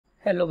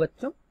Hello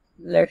बच्चों,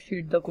 let's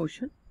read the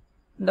question.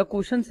 The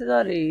question says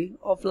a ray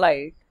of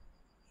light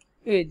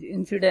is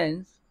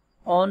incidence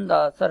on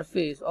the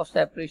surface of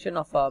separation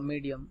of a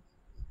medium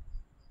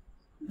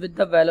with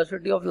the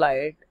velocity of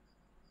light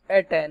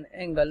at an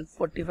angle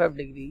 45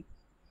 degree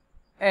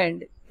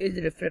and is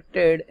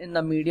refracted in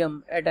the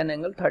medium at an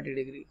angle 30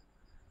 degree.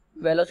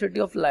 Velocity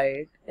of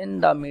light in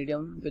the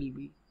medium will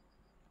be,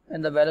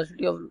 and the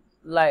velocity of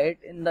light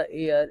in the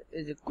air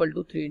is equal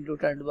to 3 into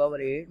 10 to the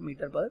power 8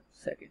 meter per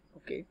second.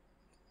 Okay.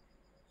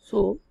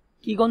 So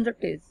key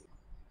concept is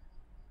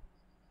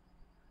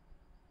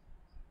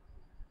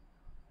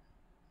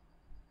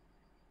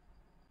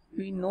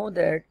we know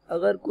that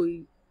अगर कोई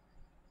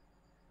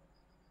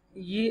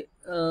ये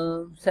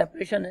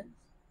separation है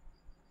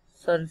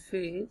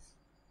surface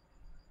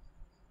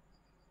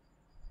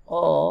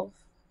of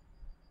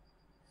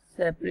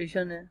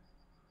separation है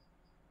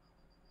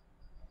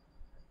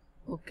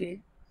okay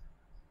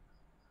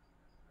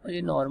और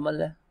ये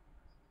normal है।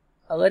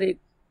 अगर एक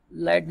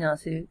लाइट यहाँ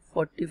से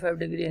 45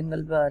 डिग्री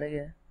एंगल पे आ रही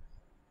है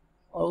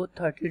और वो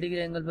 30 डिग्री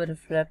एंगल पे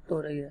रिफ्लेक्ट हो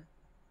रही है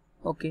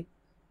ओके,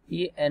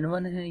 ये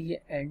N1 है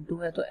ये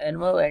N2 है, तो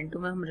N1 और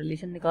N2 में हम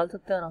रिलेशन निकाल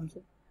सकते हैं आराम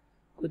से,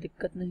 कोई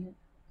दिक्कत नहीं है।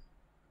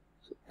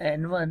 सो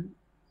N1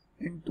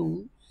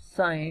 into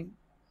sine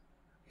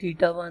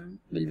theta 1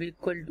 will be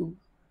equal to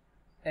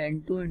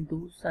N2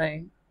 into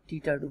sine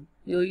theta 2,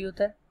 यही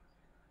होता है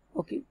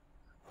ओके।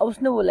 अब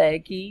उसने बोला है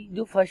कि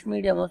जो फर्स्ट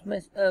मीडियम है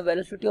उसमें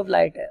वेलोसिटी ऑफ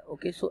लाइट है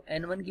ओके। सो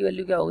N1 की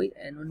वैल्यू क्या हो गई,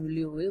 N1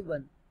 वैल्यू हो गई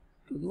 1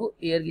 क्योंकि वो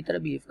एयर की तरह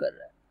बिहेव कर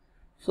रहा है।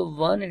 सो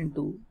 1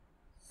 into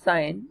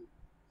sine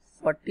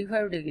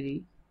 45 degree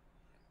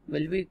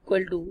will be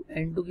equal to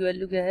N2 की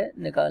वैल्यू क्या है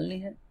निकालनी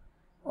है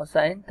और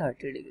साइन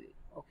 30 डिग्री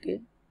ओके।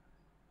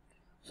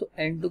 सो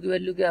N2 की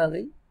वैल्यू क्या आ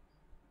गई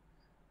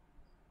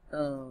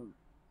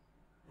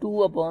 2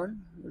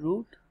 अपॉन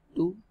रूट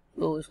 2,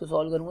 तो इसको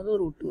सॉल्व करूंगा तो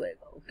रूट 2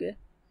 आएगा okay.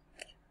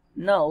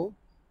 Now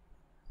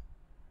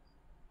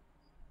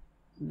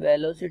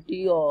velocity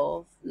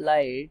of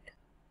light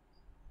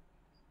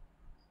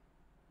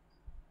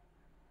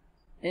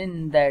in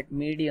that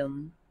medium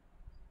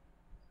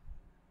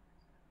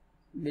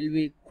will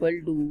be equal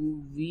to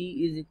V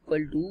is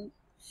equal to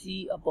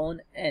C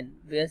upon N,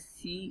 where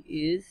C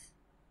is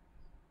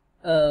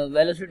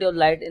velocity of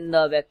light in the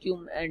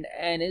vacuum and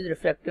N is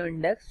refractive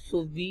index. So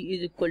V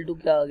is equal to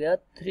क्या आ गया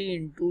 3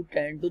 into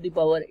 10 to the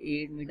power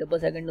 8 metre पर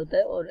second होता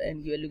है और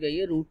N की value क्या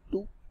है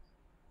 √2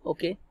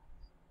 okay.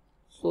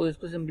 सो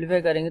इसको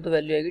सिंप्लीफाई करेंगे तो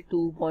वैल्यू आएगी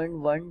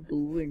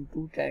 2.12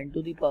 into 10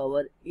 to the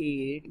power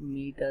 8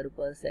 metre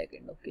पर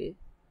second okay.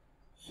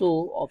 So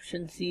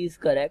option C is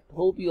correct.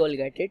 Hope you all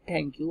get it.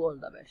 Thank you, all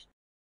the best.